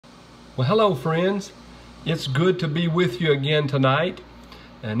Well, hello friends. It's good to be with you again tonight.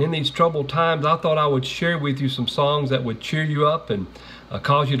 And in these troubled times, I thought I would share with you some songs that would cheer you up and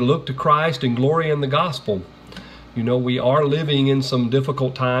cause you to look to Christ and glory in the gospel. You know, we are living in some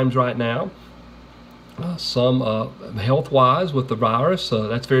difficult times right now. Some health-wise with the virus,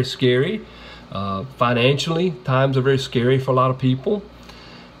 that's very scary. Financially, times are very scary for a lot of people.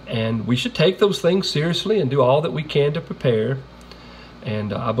 And we should take those things seriously and do all that we can to prepare.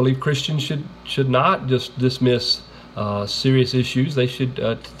 And I believe Christians should not just dismiss serious issues. They should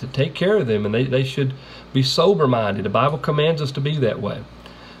to take care of them, and they should be sober-minded. The Bible commands us to be that way.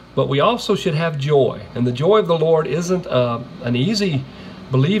 But we also should have joy. And the joy of the Lord isn't an easy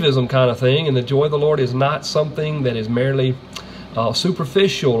believism kind of thing. And the joy of the Lord is not something that is merely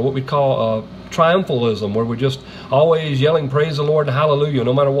superficial, or what we call triumphalism, where we're just always yelling praise the Lord and hallelujah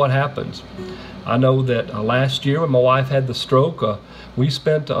no matter what happens. I know that last year when my wife had the stroke, we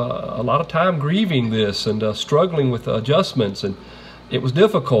spent a lot of time grieving this and struggling with adjustments, and it was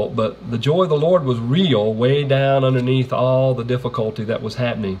difficult, but the joy of the Lord was real way down underneath all the difficulty that was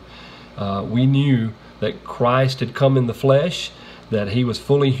happening. We knew that Christ had come in the flesh, that he was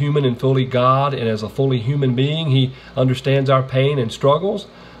fully human and fully God, and as a fully human being he understands our pain and struggles,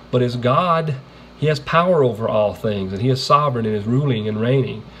 but as God he has power over all things, and he is sovereign and is ruling and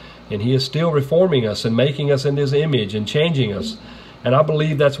reigning, and he is still reforming us and making us in his image and changing us. And I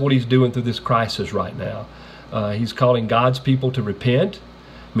believe that's what he's doing through this crisis right now. He's calling God's people to repent.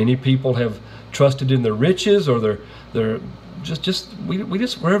 Many people have trusted in their riches, or we're a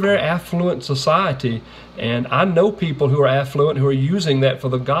very affluent society, and I know people who are affluent who are using that for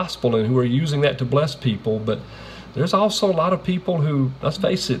the gospel and who are using that to bless people. But there's also a lot of people who, let's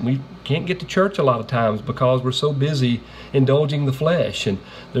face it, we can't get to church a lot of times because we're so busy indulging the flesh, and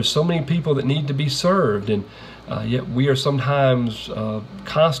there's so many people that need to be served, and yet we are sometimes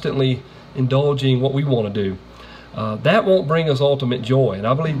constantly indulging what we want to do. That won't bring us ultimate joy, and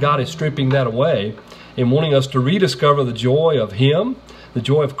I believe God is stripping that away and wanting us to rediscover the joy of him, the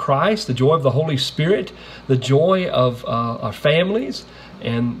joy of Christ, the joy of the Holy Spirit, the joy of our families,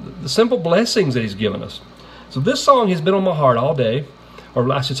 and the simple blessings that he's given us. So this song has been on my heart all day,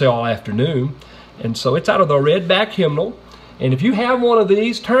 or I should say all afternoon, and so it's out of the Redback Hymnal. And if you have one of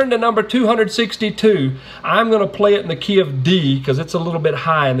these, turn to number 262. I'm going to play it in the key of D because it's a little bit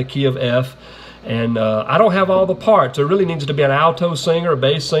high in the key of F. And I don't have all the parts. There really needs to be an alto singer, a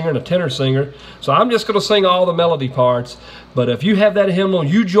bass singer, and a tenor singer. So I'm just going to sing all the melody parts. But if you have that hymnal,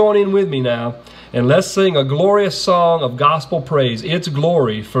 you join in with me now. And let's sing a glorious song of gospel praise. It's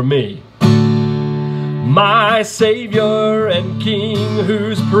glory for me. My Savior and King,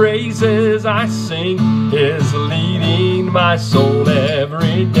 whose praises I sing, is leading my soul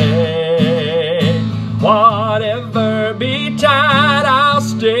every day. Whatever betide, I'll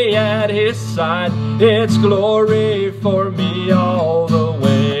stay at his side. It's glory for me all the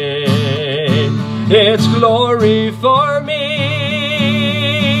way. It's glory for me.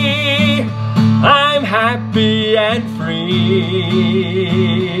 I'm happy and free.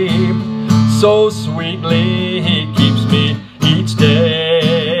 So sweetly he keeps me each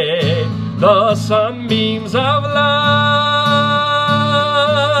day. The sunbeams of love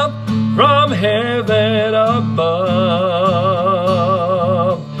from heaven above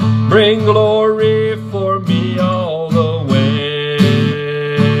bring glory for me all the way.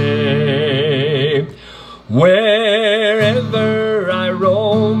 Wherever I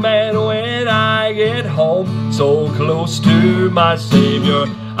roam and when I get home, so close to my Savior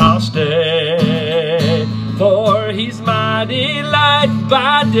I'll stay, for he's my delight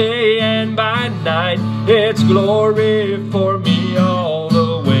by day and by night. It's glory for me all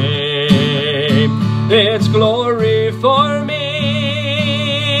the way. It's glory for me.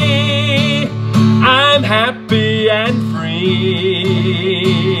 I'm happy and free.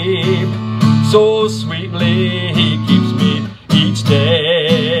 So sweetly he keeps me each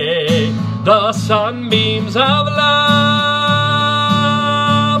day. The sunbeams of love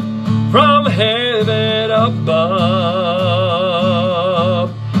from heaven above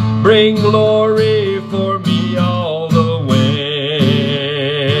bring glory for me all the way.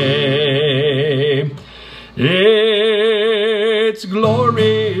 It's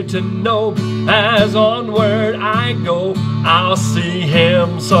glory to know as onward I go, I'll see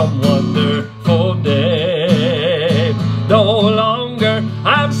him some wonderful day. No longer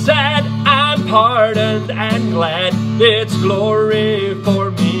I'm sad, I'm pardoned and glad. It's glory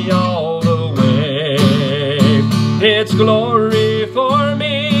for me all the way. It's glory for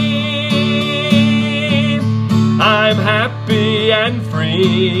me. I'm happy and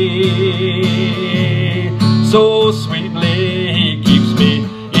free. So sweetly he keeps me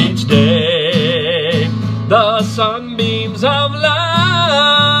each day. The sunbeams of love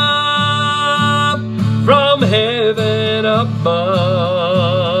from heaven above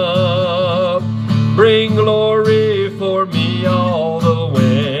bring glory for me all the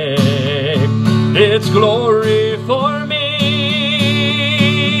way. It's glory for me.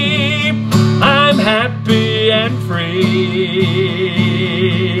 I'm happy and free.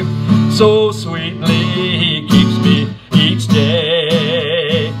 So sweetly He keeps me each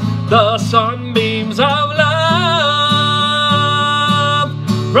day. The sunbeams of love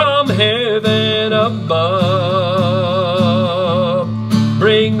from heaven above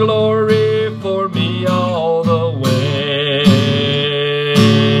bring glory